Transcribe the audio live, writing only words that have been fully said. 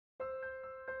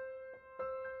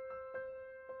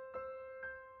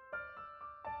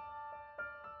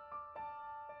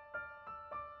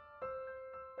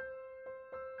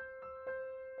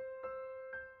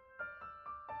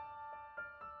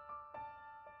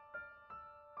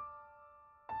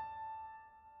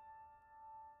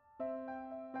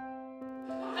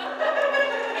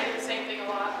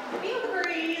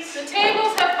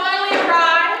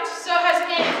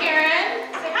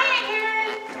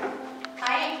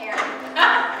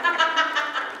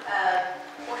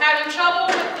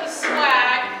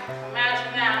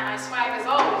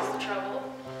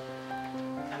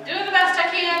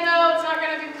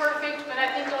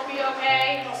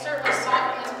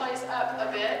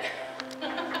it.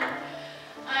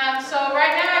 So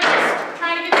right now I'm just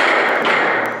trying to get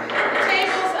the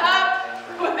tables up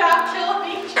without killing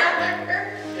each other.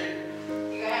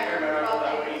 You gotta have your roll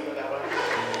tables.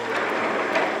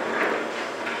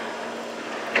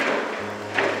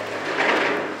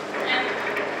 And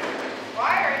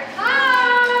hi!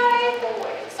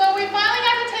 So we finally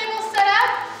got the table set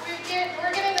up.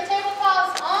 We're getting the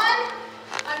tablecloths on.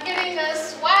 I'm getting the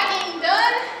swagging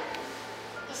done.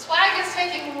 The swag is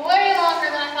taking way longer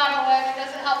than I thought it would. It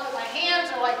doesn't help that my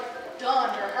hands are like done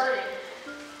or hurting.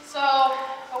 So,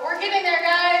 but we're getting there,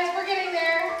 guys. We're getting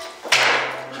there.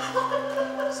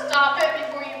 Stop it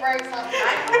before you break something.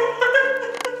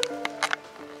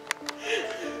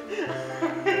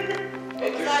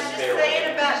 What was I just saying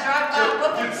about drive-by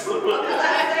bookings? What was I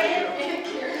saying?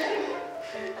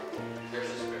 There's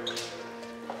a spare.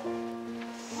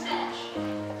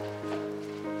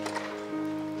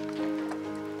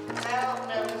 Well,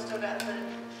 no, we still got the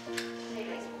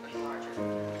tables will be larger.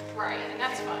 Right, and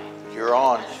that's fine. You're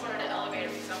on. I just wanted to elevate it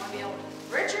because I want to be able to.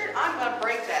 Richard, I'm gonna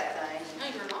break that thing. No,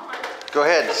 you're not. Go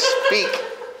ahead, speak.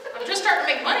 I'm just starting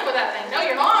to make money with that thing. No,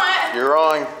 you're not. You're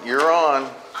on. You're on.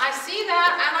 I see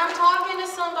that, and I'm talking to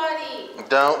somebody.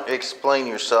 Don't explain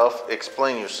yourself.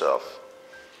 Explain yourself.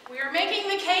 We are making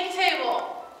the cake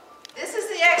table. This is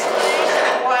the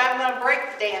explanation of why I'm gonna break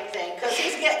the damn thing, because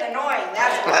he's getting annoying,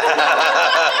 that's why.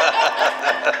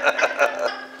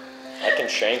 I can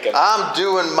shank him. I'm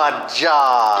doing my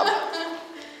job.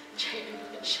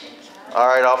 All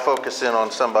right, I'll focus in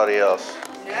on somebody else.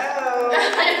 No, I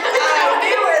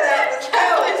knew where that was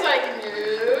going. It's like, no.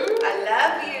 I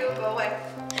love you, go away.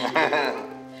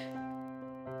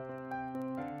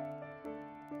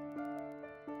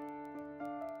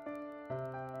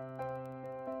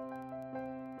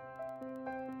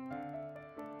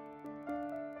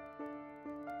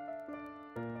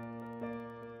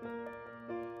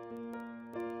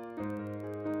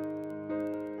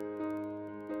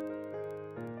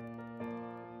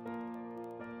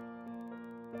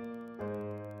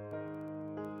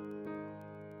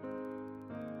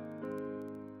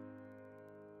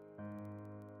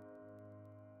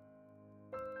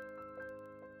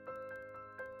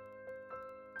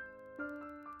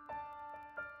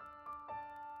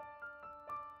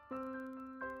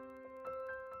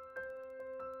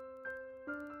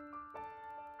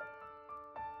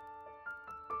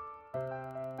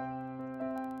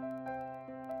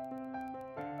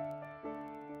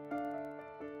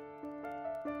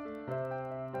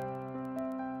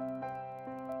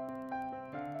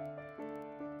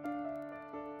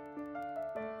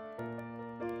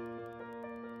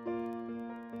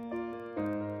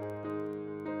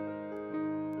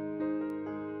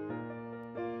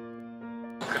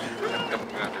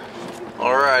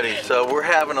 Alrighty, so we're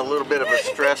having a little bit of a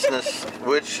stressness,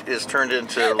 which is turned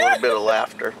into a little bit of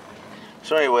laughter.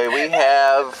 So anyway, we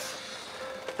have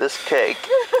this cake,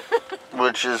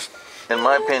 which is, in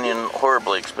my opinion,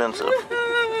 horribly expensive.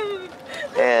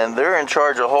 And they're in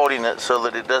charge of holding it so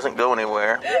that it doesn't go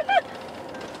anywhere.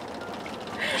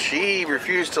 She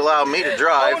refused to allow me to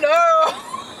drive. Oh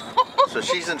no! So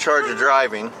she's in charge of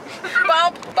driving.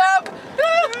 Bump, bump.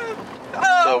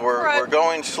 Oh, So we're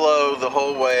going slow the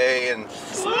whole way, and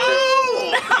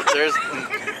there's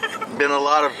been a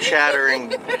lot of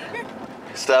chattering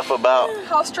stuff about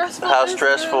how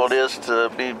stressful it is to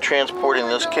be transporting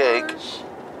this cake.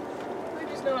 I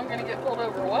just know I'm gonna get pulled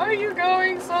over. Why are you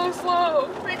going so slow?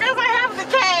 Because I have the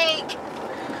cake.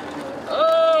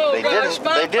 Oh They gosh!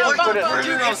 didn't put it.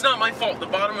 It's not my fault. The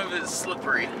bottom of it is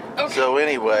slippery. Okay. So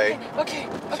anyway, Okay.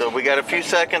 so we got a few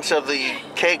seconds of the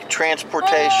cake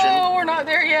transportation. Oh, we're not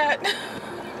there yet.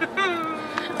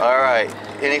 All right.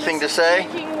 Anything to say?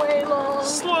 Taking way long.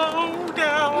 Slow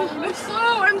down. I'm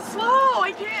slow.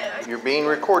 I can't. You're being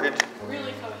recorded.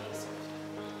 Really focused.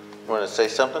 Want to say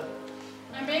something?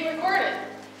 I'm being recorded.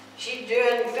 She's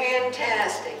doing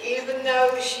fantastic, even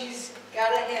though she's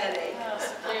got a headache. Oh,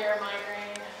 severe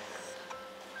migraine.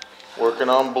 Working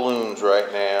on balloons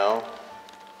right now.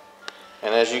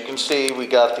 And as you can see, we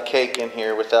got the cake in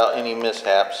here without any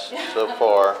mishaps so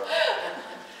far.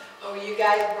 Oh, you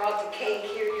guys brought the cake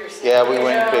here yourself? Yeah, we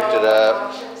went and picked it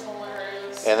up. Gosh, it was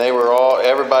hilarious. And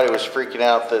everybody was freaking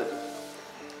out that,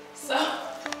 So,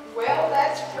 Well,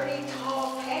 that's pretty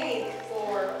tall cake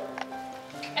for...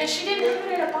 and she didn't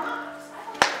put it in a box.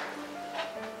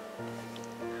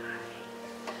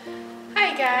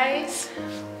 Hi guys,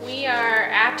 we are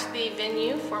at the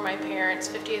venue for my parents'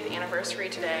 50th anniversary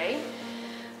today.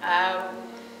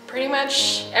 Pretty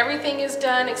much everything is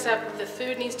done except the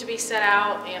food needs to be set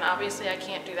out, and obviously I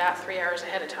can't do that 3 hours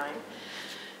ahead of time.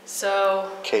 So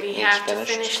Cake we needs have to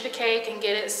finished. finish the cake and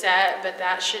get it set, but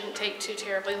that shouldn't take too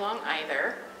terribly long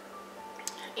either.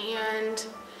 And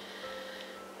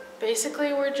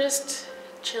basically we're just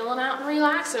chilling out and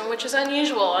relaxing, which is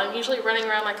unusual. I'm usually running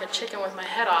around like a chicken with my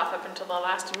head off up until the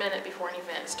last minute before an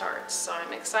event starts. So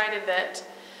I'm excited that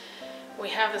we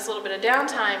have this little bit of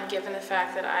downtime given the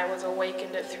fact that I was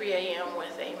awakened at 3 a.m.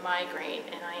 with a migraine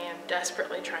and I am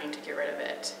desperately trying to get rid of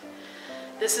it.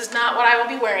 This is not what I will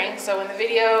be wearing, so in the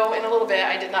video in a little bit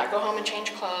I did not go home and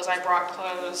change clothes. I brought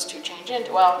clothes to change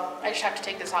into. Well, I just have to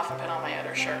take this off and put on my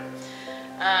other shirt.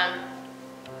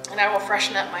 And I will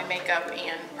freshen up my makeup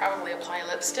and probably apply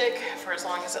lipstick for as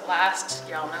long as it lasts.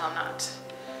 Y'all know I'm not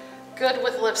good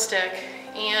with lipstick.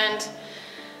 And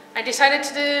I decided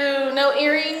to do no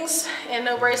earrings and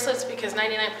no bracelets because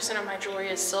 99% of my jewelry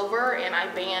is silver and I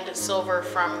banned silver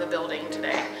from the building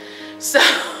today. So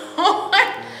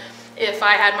if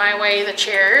I had my way, the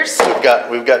chairs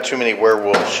We've got too many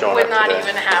werewolves showing would up not today.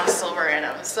 even have silver in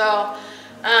them. So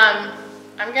I'm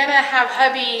gonna have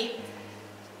hubby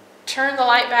turn the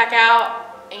light back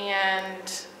out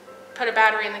and put a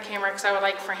battery in the camera because I would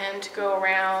like for him to go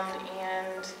around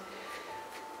and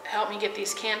help me get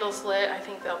these candles lit. I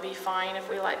think they'll be fine if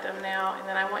we light them now. And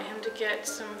then I want him to get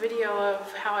some video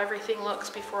of how everything looks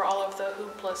before all of the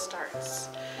hoopla starts.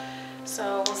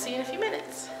 So we'll see you in a few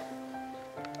minutes.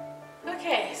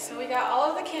 Okay, so we got all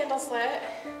of the candles lit.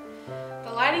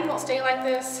 The lighting won't stay like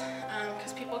this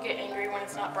because people get angry when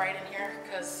it's not bright in here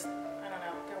because, I don't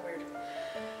know, they're weird.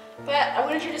 But I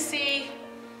wanted you to see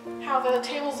how the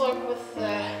tables look with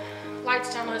the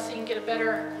lights down low so you can get a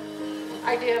better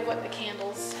idea of what the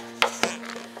candles.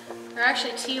 They're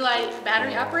actually tea light,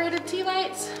 battery operated tea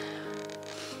lights.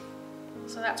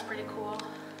 So that's pretty cool.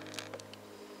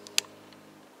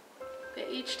 But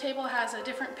each table has a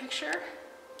different picture.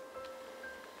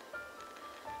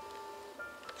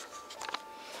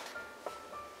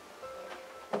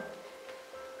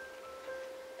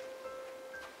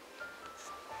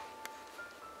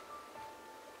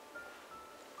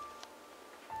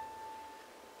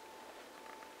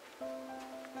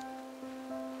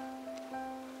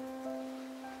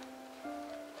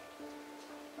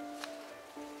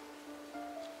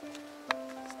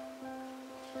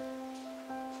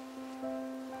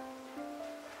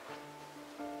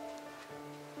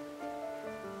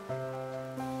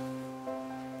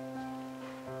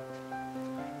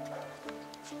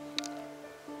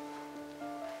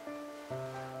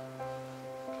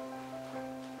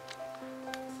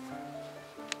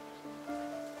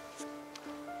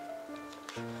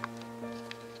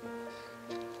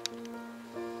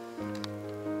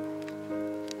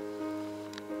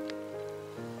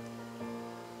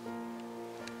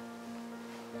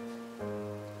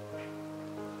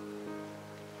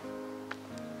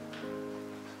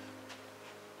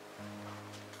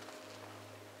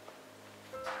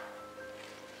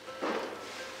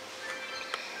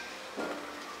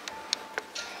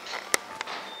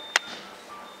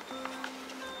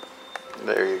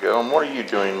 There you go. And what are you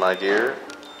doing, my dear?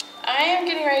 I am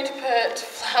getting ready to put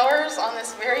flowers on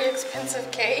this very expensive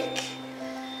cake.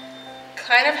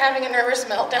 Kind of having a nervous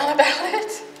meltdown about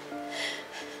it.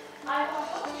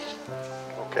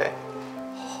 Okay.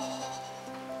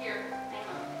 Here, hang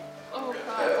on. Oh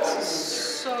God, this is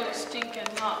so stinking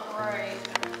not right.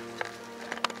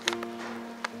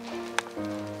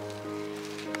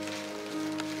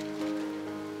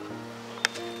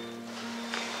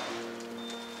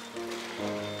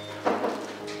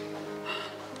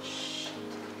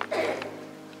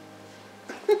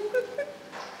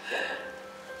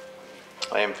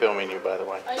 I am filming you, by the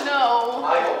way. I know.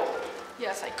 Michael,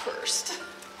 Yes, I cursed.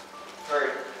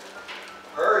 hurry.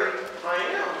 Hurry. I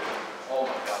am. Oh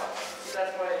my God. See,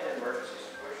 that's why in an emergency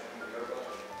situation you go go.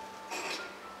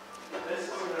 This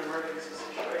is an emergency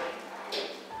situation.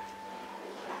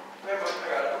 Never mind, I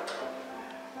got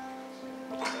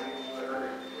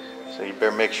it. So you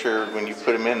better make sure when you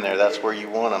put them in there, that's where you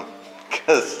want them.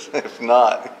 Because if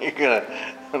not, you're going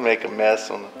to make a mess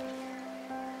on them.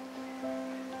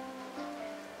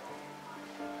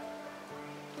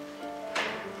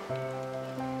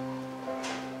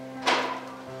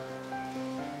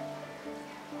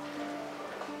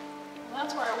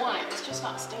 That's where I want it. It's just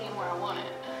not staying where I want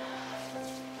it.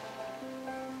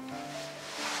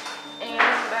 And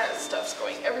that stuff's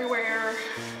going everywhere.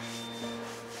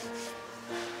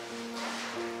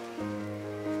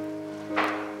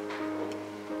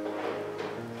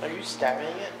 Are you stabbing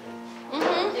it?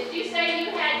 Mm-hmm. Did you say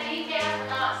you had decaf or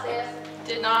not, sis?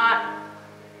 Did not.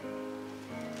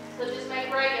 So just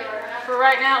make regular, huh? For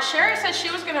right now, Sherry said she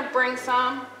was gonna bring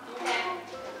some. Okay.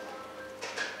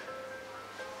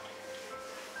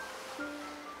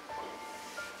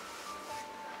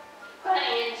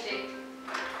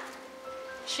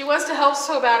 She wants to help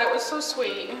so bad. It was so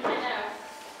sweet. I know.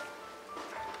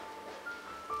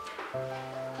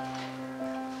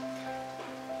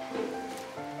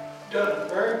 Done a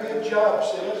very good job,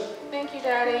 sis. Thank you,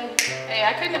 Daddy. Hey,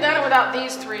 I couldn't have done it without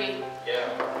these three.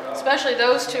 Yeah. Especially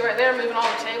those two right there, moving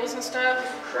all the tables and stuff.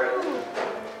 Incredible.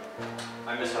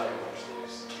 I miss helping watch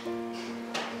these.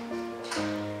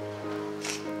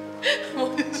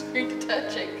 Well, it's weird to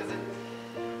touch it because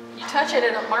you touch it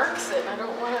and it marks it. And I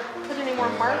don't want to put any more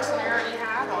marks than I already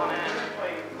have on it.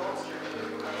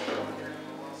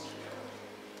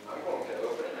 I'm going to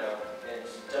open it up and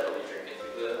steadily drink it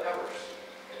through the hours.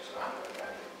 It's not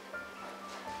bad.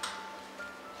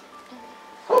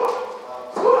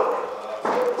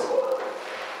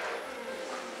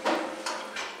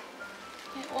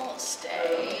 It won't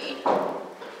stay.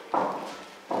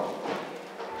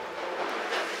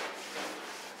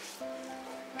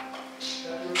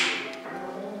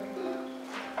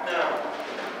 Now,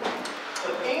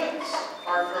 the pants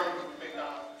are from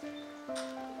McDonald's.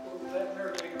 That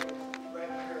nerve go right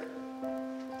here.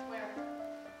 Where?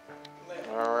 Left.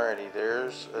 Alrighty,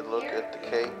 there's a look at the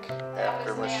cake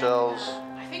after Michelle's.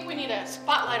 I think we need a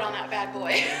spotlight on that bad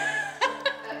boy.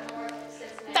 Up north,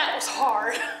 Cincinnati. That was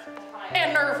hard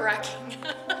and nerve-wracking.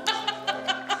 Six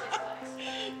Flags.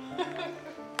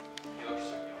 He looks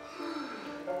so young.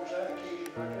 What was that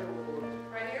occasion right there?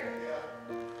 Right here, Yeah.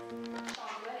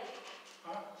 Sean's wedding.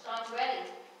 Huh? Sean's wedding.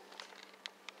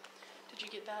 Did you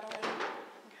get that already?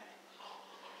 Okay.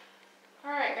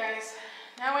 All right, guys.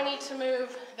 Now I need to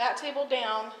move that table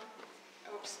down.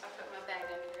 Oops, I put my bag